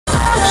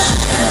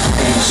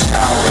Champagne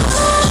showers,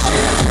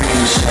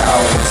 champagne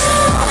showers.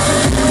 I'm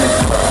in the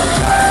club,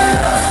 light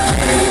it up,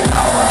 8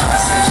 hour. I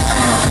said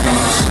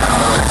champagne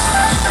showers,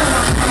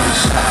 champagne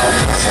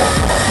showers.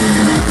 I'm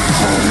in the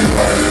club,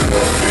 light it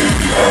up,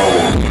 8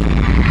 hours.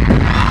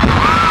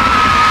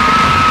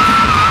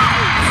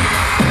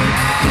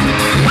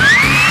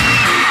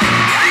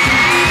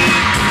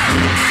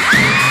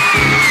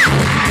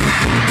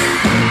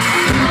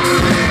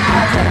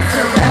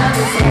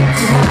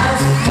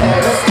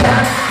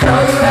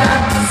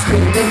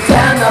 Screaming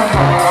down the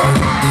hall,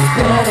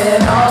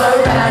 spinning all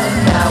around and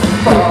now we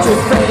fall.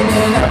 Pictures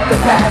framing up the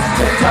past,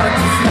 your tongue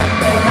is stuck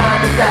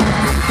behind the back.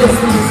 This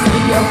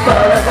museum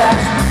full of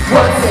ash,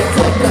 what's it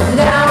take them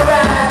now,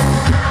 right?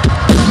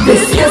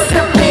 This used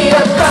to be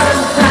a fun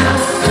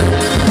house,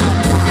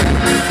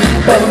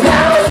 but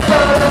now it's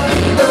full of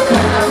evil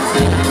clowns.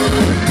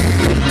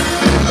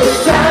 It's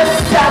time to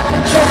stop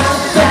and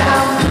count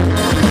down.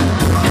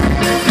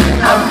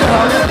 I'm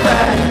gonna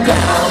burn it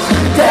down,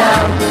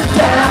 down,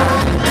 down.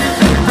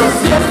 This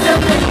used to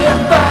be a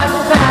fun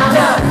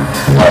town.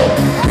 8,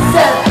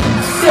 7,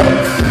 6,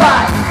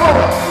 5,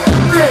 4,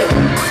 3,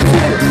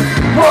 2,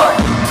 1,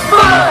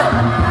 fun!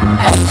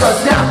 Echoes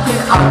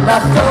knocking on the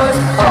doors,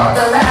 all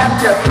the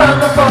laughter from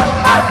before.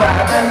 I'd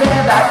rather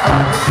live out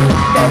on the street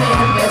than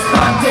in this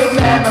haunted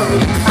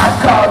memory. I'd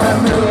call the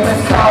moon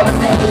and call the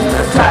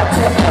neighbors, try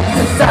to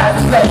exercise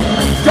the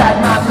blame. Drag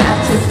my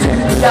matches to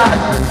the yard,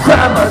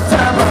 crumble,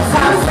 tumble,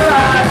 house for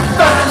our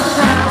fun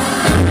house.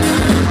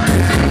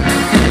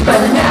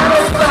 But now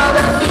it's full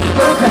of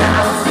evil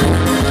clowns.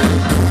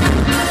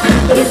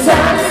 It's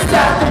time to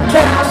stop the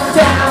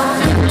countdown.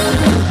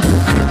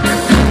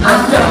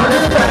 I'm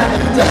gonna burn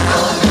it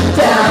down,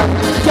 down,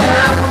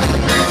 down.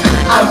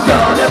 I'm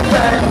gonna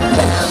burn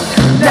it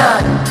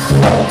down.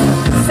 9, 8,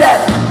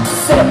 7,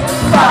 6,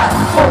 5,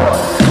 4,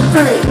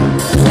 3,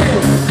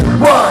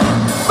 2, 1,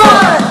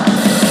 fun!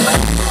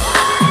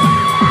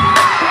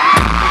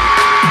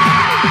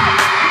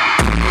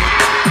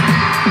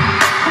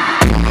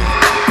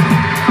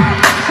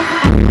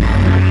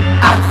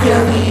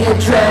 Feel the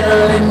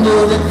adrenaline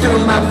moving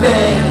through my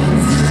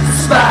veins.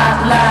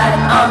 Spotlight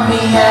on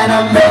me and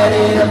I'm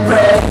ready to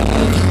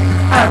break.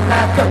 I'm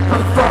like a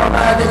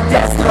performer, the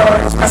dance floor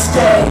is my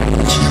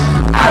stage.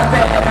 I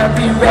better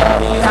be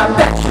ready, I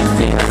bet you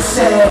feel the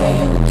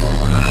same.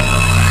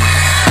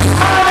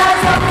 All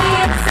eyes on me,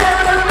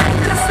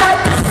 accelerate just like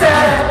the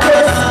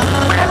circus.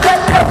 And let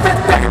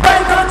everything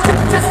right on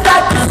trip just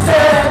like the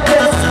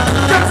circus.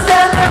 Don't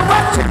stand there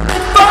watching me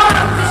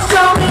fall, just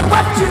show me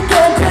what you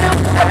can do.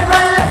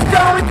 Everybody let's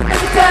go, we can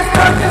make a dance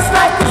floor just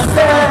like the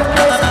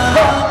circus.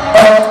 Oh,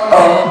 oh,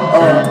 oh,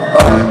 oh,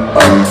 oh,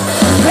 oh.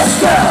 Let's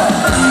go.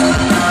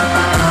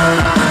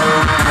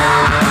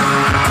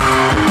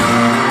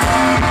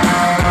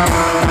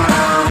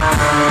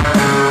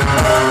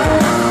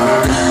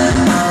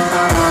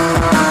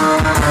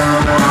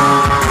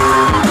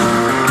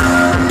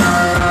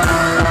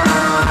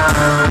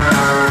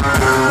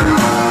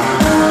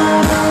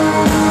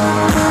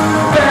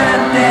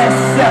 Burn this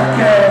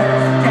sucker.